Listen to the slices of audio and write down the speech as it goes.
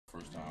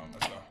time.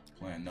 Let's go.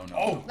 Playing no.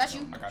 Oh, that's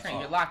you. Trent,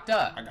 you're locked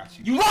up. I got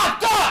you. You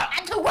locked up!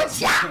 I took one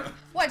shot!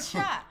 One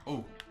shot!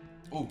 Oh.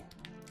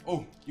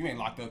 You ain't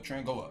locked up.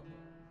 Trent, go up.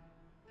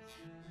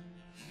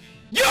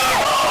 Yo!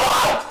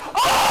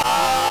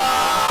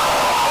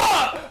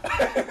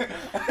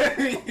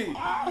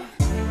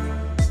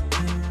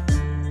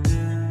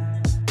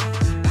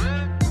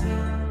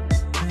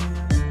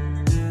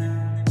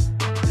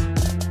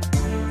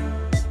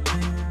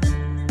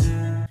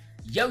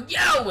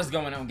 Yo, what's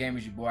going on,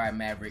 gamers? Your boy,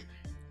 mav-rik,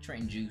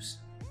 Trent and Juice,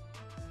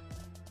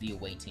 the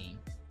away team.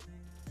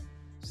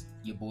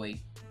 Your boy,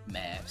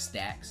 Mav,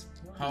 Stacks,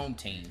 home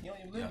team. You don't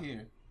even live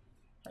here.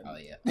 Oh,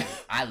 yeah.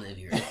 I live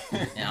here,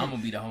 and I'm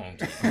going to be the home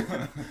team.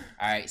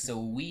 Alright, so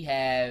we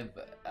have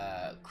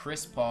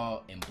Chris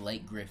Paul and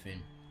Blake Griffin,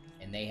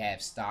 and they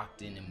have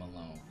Stockton and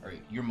Malone. Or,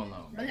 you're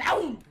Malone, right?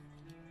 Malone!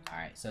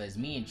 Alright, so it's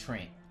me and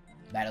Trent,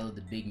 battle of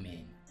the big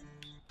men.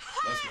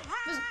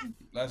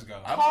 Let's go.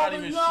 I'm not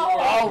even sure.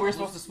 Oh, we're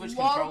supposed to switch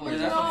controllers.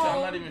 That's what I'm saying.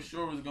 I'm not even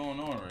sure what's going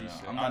on right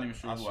now. I'm not even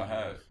sure who I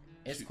have.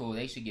 It's cool.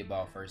 They should get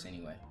ball first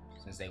anyway,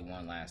 since they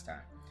won last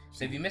time.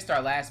 So if you missed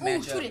our last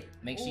matchup,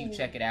 make sure you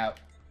check it out.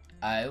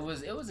 It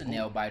was a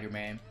nail biter,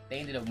 man. They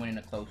ended up winning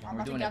a close one.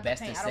 We're doing a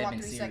best of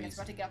 7 series.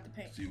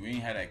 See, we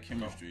ain't had that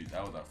chemistry.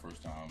 That was our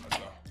first time. Let's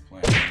go.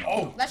 Playing.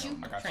 Oh, that's you.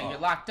 Trent, you're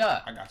locked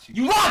up. I got you.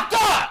 You locked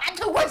up! I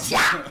took one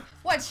shot!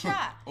 One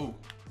shot!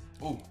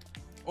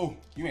 Oh,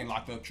 you ain't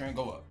locked up. Trent,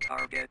 go up.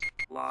 Target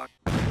locked.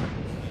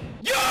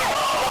 Yo!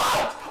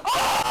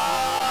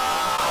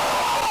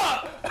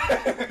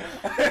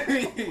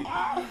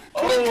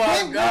 Oh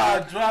my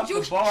God! Drop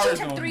the bars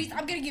shoot on threes. me.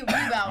 I'm gonna get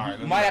rebound.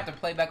 You might have to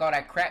play back all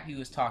that crap he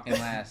was talking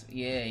last.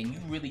 Yeah, and you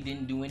really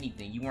didn't do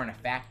anything. You weren't a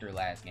factor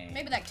last game.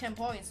 Maybe like 10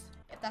 points,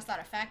 if that's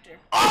not a factor.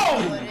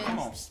 Oh! What it Come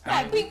on. is.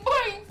 That big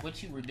brain.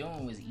 What you were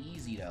doing was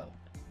easy though.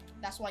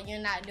 That's why you're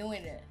not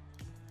doing it.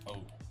 Oh.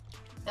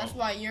 That's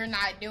why you're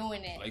not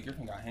doing it. Blake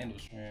Griffin got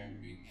handles,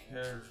 Trent. Be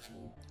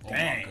careful.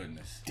 Dang. Oh my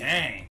goodness.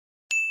 Dang.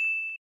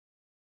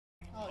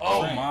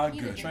 Oh Trent, my he's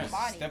a goodness. different Trent,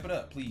 body. step it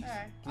up, please. All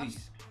right.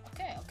 Please.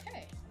 Okay.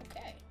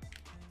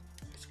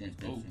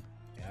 Oh.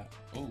 Yeah.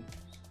 Oh.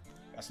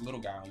 That's a little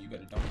guy on you.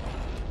 Better dunk.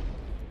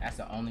 That's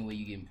the only way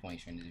you get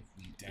points, Trent, is if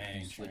you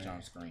Dang, switch Trent.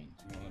 on screen.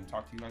 You want to let him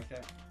talk to you like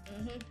that?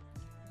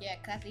 Yeah,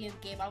 cause at the end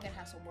of the game, I'm gonna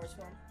have some words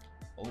for him.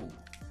 Oh.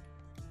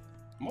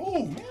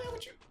 Move, man.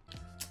 What you?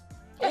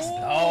 Let's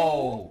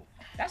go.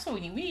 That's what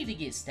we need. We need to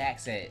get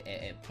Stacks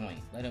at point.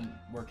 Let him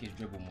work his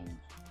dribble move.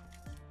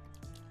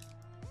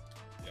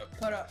 Yep.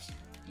 Put up.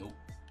 Nope.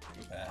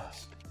 Good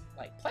pass.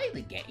 Like, play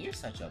the game. You're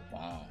such a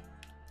bomb.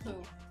 Who?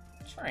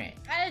 Trent.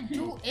 I didn't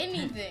do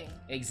anything.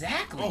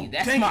 Exactly. Oh,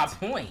 That's dang my it.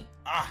 point.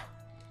 Ah.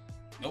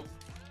 Nope.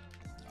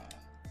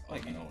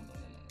 Like, Blake, no.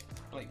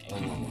 Blake.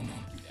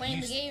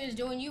 Playing the game is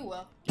doing you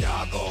well.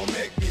 Y'all gonna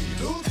make me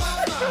lose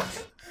my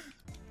mind.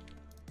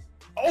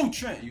 Oh,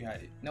 Trent, you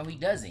had it. No, he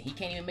doesn't. He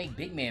can't even make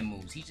big man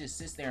moves. He just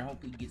sits there and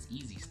hopefully gets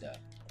easy stuff.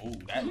 Oh,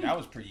 that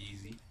was pretty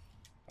easy.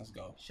 Let's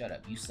go. Shut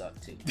up. You suck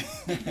too.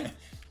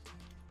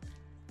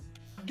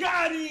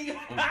 Got him!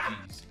 Oh,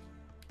 jeez.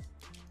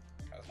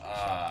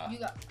 You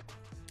got.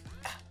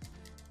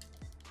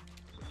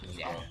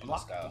 Yeah,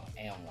 let's go.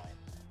 And one.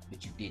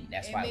 But you didn't.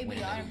 That's It why I made went me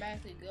in the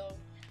automatically go.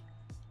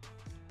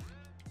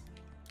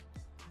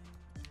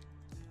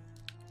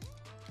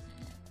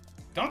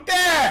 Dunk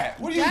that!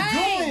 What are you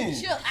doing?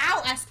 Chill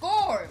out. I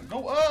scored.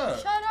 Go up.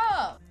 Shut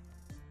up.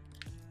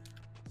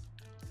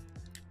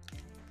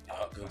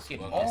 Oh, good. Get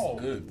Oh,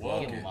 Good Get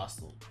bucket.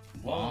 muscled.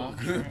 Whoa, Bomb.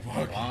 good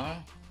bucket.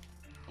 Bomb.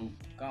 Ooh.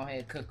 Go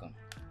ahead, cook him.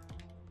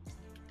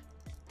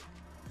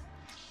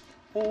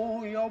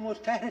 Oh, you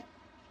almost had it.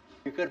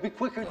 You gotta be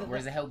quicker than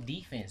Where's the hell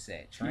defense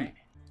at, Trent?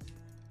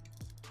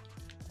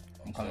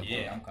 I'm coming.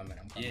 Yeah. Bro. I'm coming.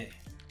 Yeah. There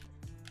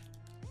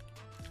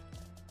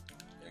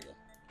you go.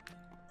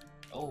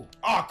 Oh,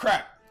 Oh,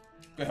 crap.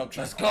 Good help,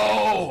 Trent. Let's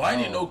go! I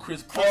didn't know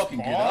Chris Paul can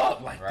get Paul?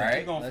 up like that.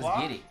 right. gonna Let's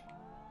fly? get it.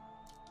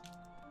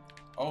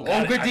 Oh,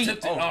 Oh, good I D.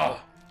 tipped it. Oh. Oh,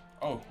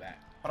 Oh, Back.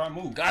 how do I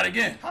move? got it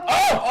again. How do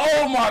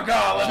Oh my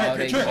God! Let Oh, me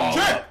pick there the you ball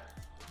go. up.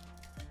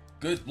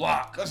 Good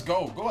block. Let's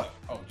go. Go up.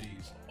 Oh,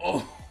 jeez.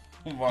 Oh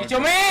my Get your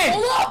God. man.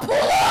 Pull up.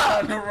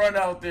 Trying to run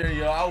out there,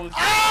 yo. I was.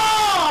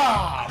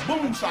 Ah!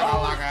 Boom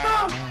shot. Like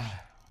crap.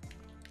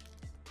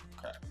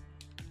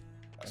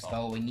 Let's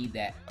go. We need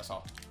that. That's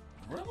all.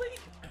 Really?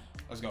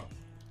 Let's go.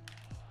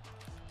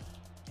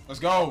 Let's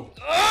go.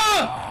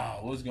 Ah,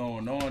 what's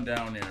going on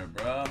down there,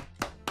 bro?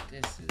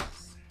 This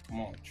is.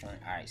 Come on, Trent.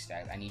 All right,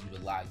 Stacks. I need you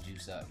to lock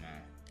Juice up,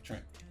 man.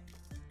 Trent.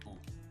 Ooh.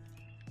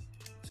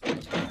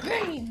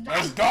 Green.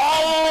 Let's go!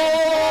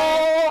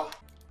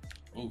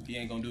 Oh, he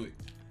ain't gonna do it.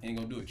 He ain't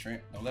gonna do it,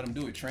 Trent. Don't let him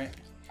do it, Trent.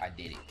 I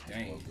did it.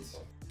 Dang.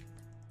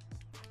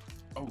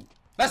 Oh.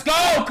 Let's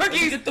go,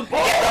 Cookies. Get the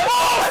ball. Get the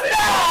ball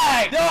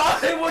back! No,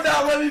 they would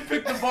not let me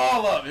pick the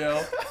ball up,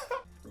 yo.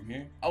 From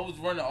here? I was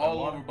running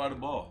all over by the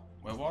ball.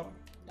 Wet water?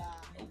 Nah.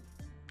 Nope.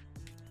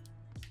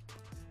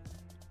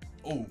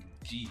 Oh,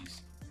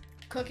 jeez.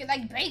 Cook it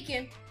like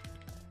bacon.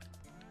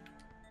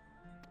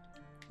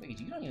 Look at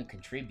you. You don't even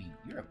contribute.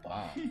 You're a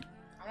bomb. I'm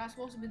not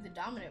supposed to be the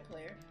dominant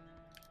player.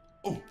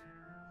 Oh.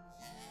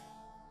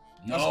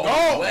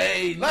 No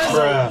way.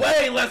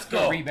 Let's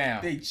go.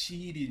 Rebound. They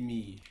cheated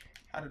me.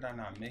 How did I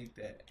not make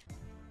that?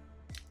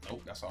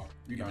 Nope, that's all.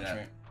 You got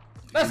Trent.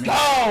 Let's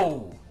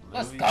go. Really?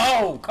 Let's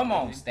go. Come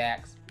on, Really?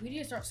 Stacks. We need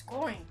to start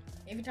scoring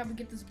every time we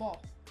get this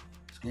ball.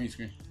 Screen.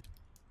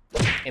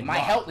 It might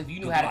help if you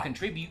knew how to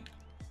contribute.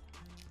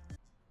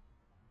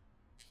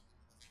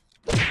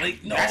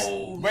 Wait,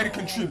 no. Way to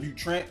contribute,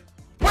 Trent.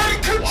 Way to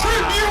contribute!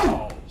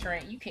 Wow.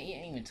 Trent, you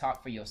can't even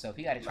talk for yourself.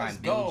 You got to try Let's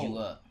and build go. you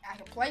up. I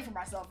can play for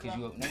myself, Cause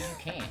though. no, you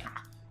can't.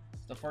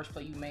 It's the first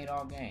play you made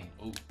all game.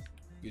 Oh,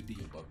 good D,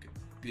 bucket.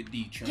 Good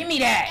D, Trent. Give me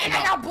that. And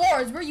I got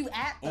boards. Where you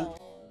at, though?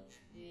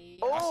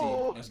 I see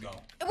it. Let's go.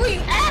 Where you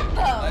at,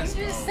 though? Let's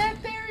You just go.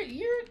 sat there.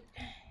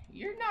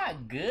 You're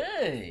not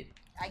good.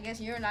 I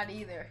guess you're not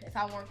either, if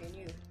I'm working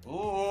you.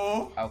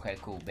 Ooh. Okay,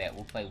 cool. Bet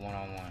we'll play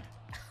 1-on-1.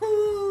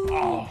 Ooh.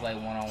 We'll play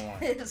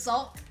 1-on-1.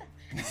 Salt.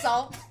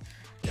 Salt.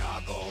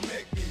 Y'all gonna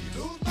make me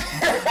lose my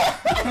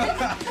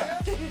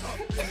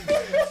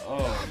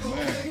Oh,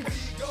 man.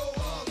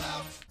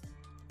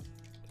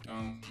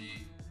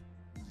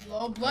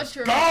 Low blood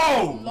sugar.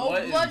 Go! Low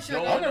What blood is sugar.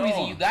 The going only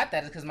reason on? you got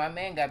that is because my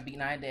man got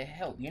beaten. I had to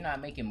help. You're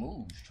not making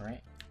moves, Trent.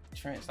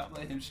 Trent, stop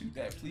letting him shoot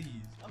that, please.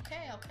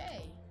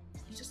 Okay.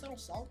 He's just a little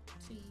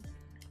salty.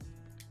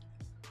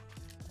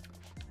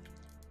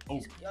 Oh,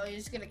 Yo, you're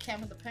just gonna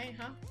camp in the paint,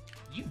 huh?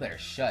 You better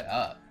shut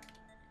up.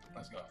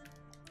 let's go.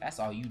 That's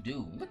all you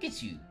do. Look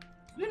at you.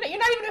 You're not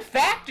even a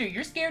factor.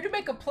 You're scared to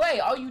make a play.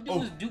 All you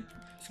do is do.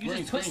 You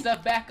just put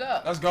stuff back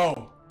up. Let's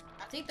go.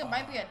 I think there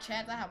might be a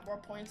chance I have more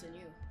points than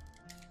you.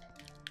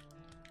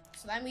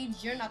 So that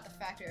means you're not the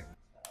factor.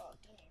 Oh,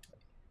 dang.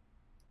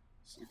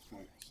 6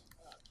 points.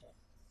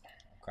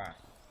 Okay.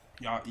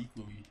 Y'all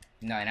equally.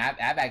 No, and I've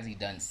actually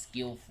done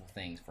skillful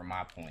things for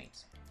my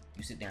points.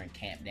 You sit there and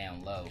camp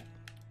down low,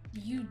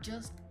 You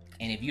just.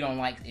 and if you don't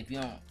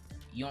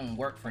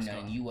work for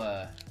nothing, you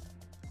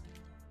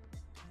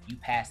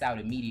pass out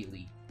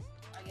immediately.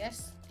 I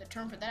guess the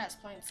term for that is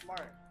playing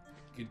smart.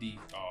 Good D.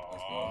 It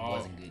Oh,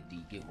 wasn't good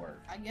D. Good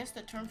work. I guess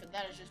the term for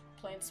that is just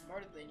playing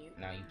smarter than you.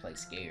 Now you play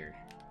scared.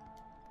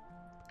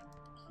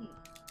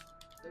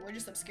 We're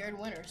just some scared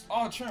winners.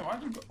 Oh, Trent,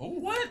 why'd you go? Oh,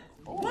 What?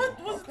 Oh, What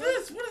was okay.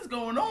 this? What is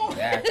going on?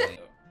 Exactly.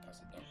 That's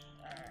a dump.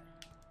 Alright.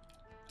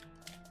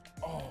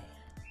 Oh,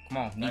 Come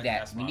on, need that.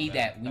 That's We my need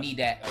bad. that. We need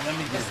that. Let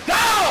me Let's get go!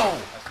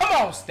 That's Come my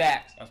on, bad.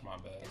 Stacks. That's my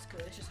bad. It's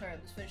good. Let's just hurry up.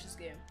 Let's finish this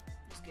game.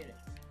 Let's get it.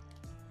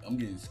 I'm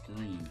getting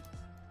screamed.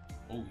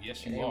 Oh,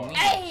 yes, Yeah, you they are. don't need-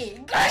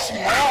 Hey! Yes, you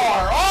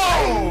are.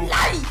 Oh,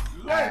 Life!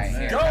 Alright,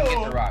 here, go. come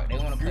get the rock. They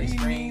want to play Green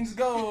screens. means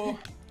go.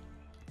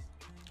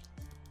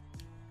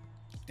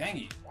 Dang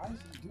it. Why is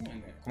he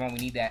doing that? Come on, we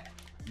need that.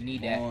 We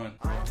need that. Come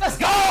on. Let's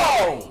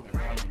go!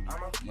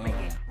 No.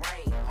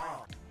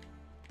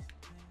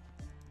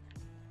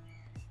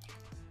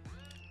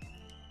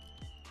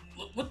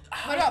 What?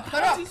 Put up, bro.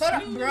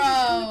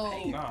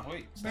 Nah,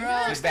 wait. Stay Bro.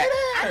 there. Get Stay back.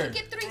 I there. can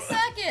get 3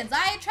 seconds.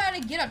 I ain't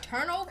trying to get a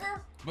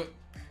turnover. But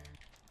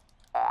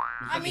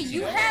I mean,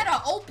 you had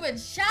an open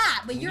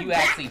shot, but you're You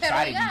actually try to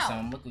backpedaling do out.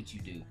 something. Look what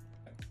you do.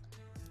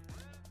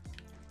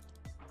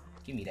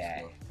 Give me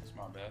that. That's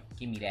my bad.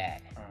 Give me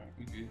that. All right,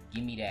 we good.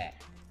 Give me that.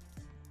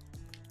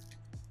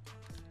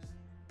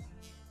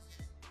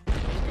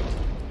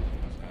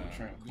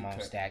 Trent, good Come on,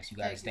 tech. Stacks. You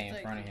gotta Thank stay you, in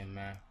thank front of you. him,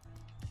 man.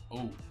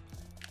 Oh,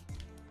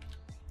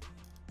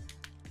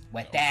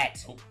 Wet that.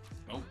 oh,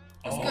 nope.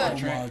 That's Oh, good.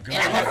 Trent. And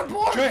I got the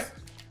boards. Trent.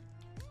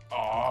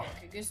 Oh,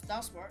 Okay, good.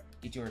 That's smart.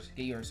 Get yours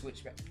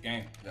switch back.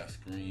 game. That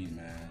screen,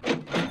 man.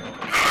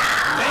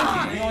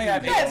 Thank you. We only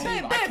have 18.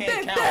 I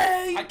can't count.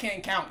 bang. I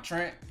can't count,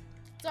 Trent.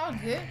 It's all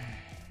good.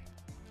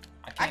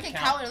 I can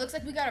count. It looks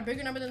like we got a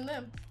bigger number than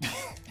them.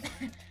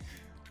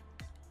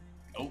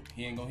 Nope,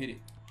 he ain't gonna hit it.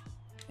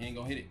 He ain't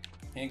gonna hit it.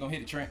 He ain't gonna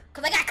hit it, Trent.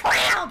 Cause I got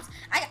clamps.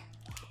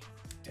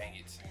 Dang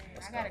it.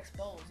 Let's I got go.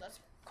 exposed. That's.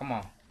 Come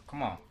on.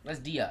 Come on. Let's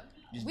D up.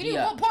 Just We D need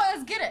up. 1 point.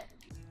 Let's get it.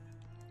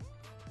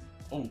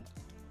 Oh.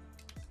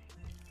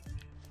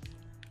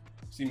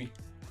 See me.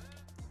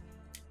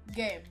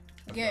 Game.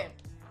 Let's Game.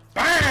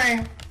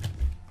 Bang!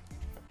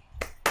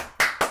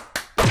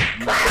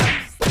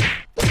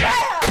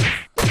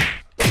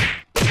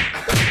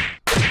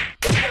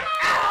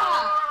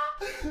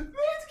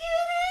 Let's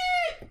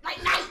get it.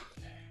 Night night.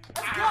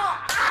 Let's go.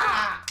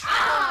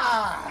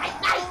 Night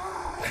night.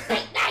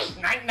 Night night.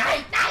 Night,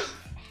 night.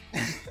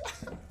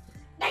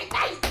 Night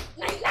night.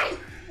 Night night.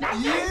 Night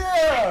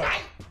Yeah!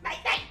 night.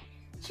 Night night.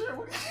 Trent,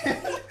 what-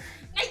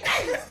 Night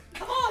night.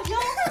 Come on, yo.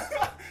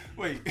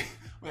 Wait,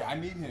 I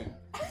need him.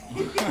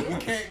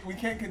 we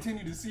can't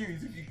continue the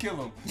series if you kill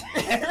him.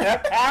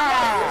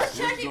 Who's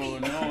checking me?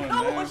 going on,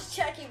 No man? one's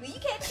checking me. You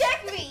can't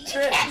check me.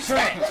 Trent,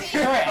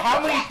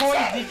 how many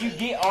points did you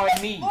get on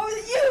me? More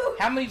than you.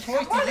 How many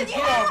points More did than you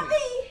you get have on me.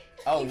 me?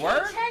 A You word?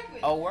 can't check me.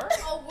 A word?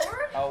 A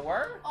word? A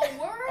word? A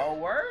word? A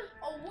word?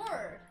 A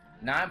word.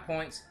 9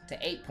 points to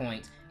 8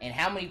 points. And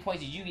how many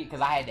points did you get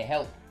because I had to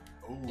help?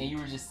 And you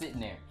were just sitting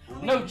there.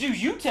 No, Juice,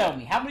 you tell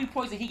me. How many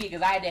points did he get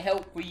because I had to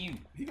help for you?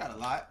 He got a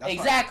lot.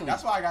 Exactly.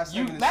 That's why I got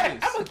 7 Matter,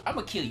 assists. I'm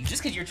gonna kill you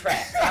just because you're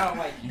trash. I don't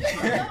like you.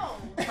 No.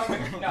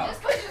 No.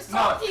 Just because you're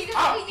salty, you just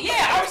Oh, think you yeah,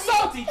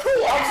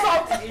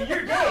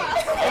 You're dead.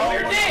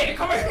 You're dead.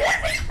 Come here.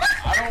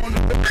 I don't want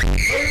to.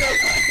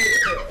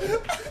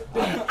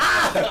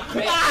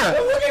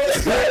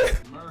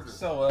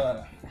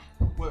 So,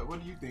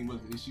 what do you think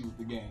was the issue with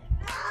the game?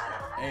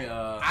 Hey,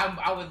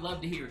 I would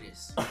love to hear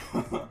this.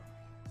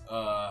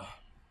 I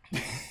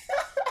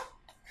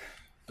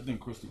think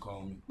Crystal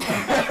called me.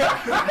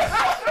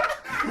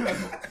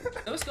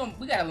 So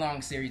we got a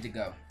long series to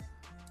go.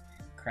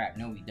 Crap,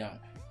 no we don't.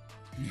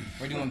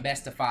 We're doing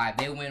best of 5.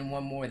 They win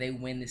one more, they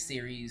win the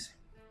series.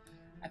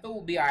 I thought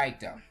we'll be alright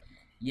though.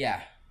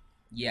 Yeah.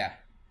 Yeah,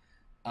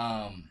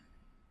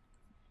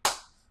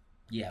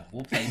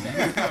 we'll play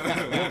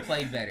better. We'll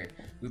play better.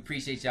 We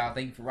appreciate y'all.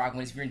 Thank you for rocking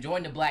with us. If you're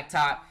enjoying the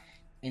Blacktop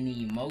and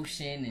the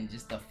emotion and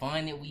just the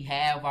fun that we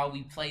have while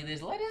we play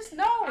this, let us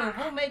know and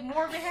we'll make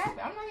more of it happen.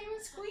 I'm not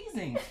even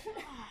squeezing.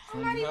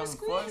 I'm not even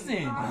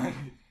squeezing.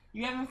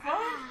 You having fun?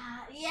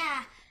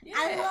 Yeah.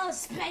 I love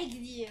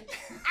spanking you.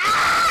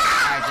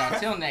 Alright, y'all.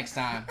 Till next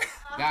time.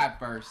 God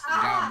first.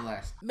 God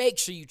bless. Make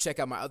sure you check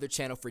out my other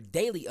channel for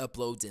daily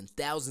uploads and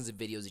thousands of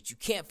videos that you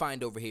can't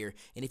find over here.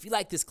 And if you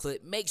like this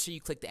clip, make sure you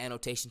click the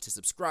annotation to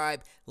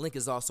subscribe. Link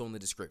is also in the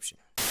description.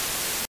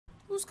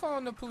 Who's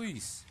calling the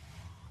police?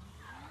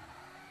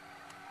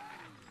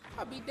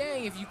 I'll be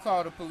dang if you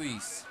call the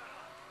police.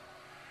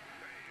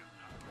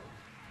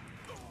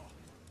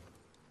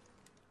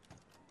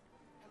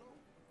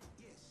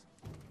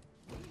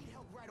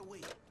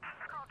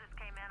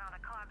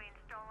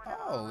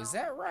 Oh, is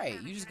that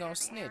right? You just gonna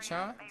snitch,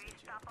 huh?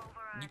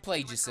 You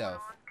played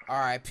yourself.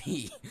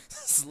 R.I.P.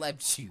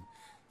 Slept you.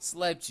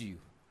 Slept you.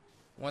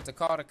 Want to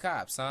call the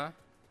cops, huh?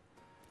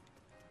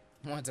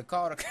 Want to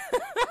call the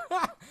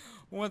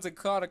Want to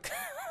call the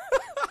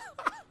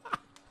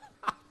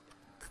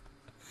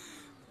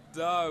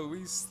Dog,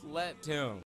 we slept him.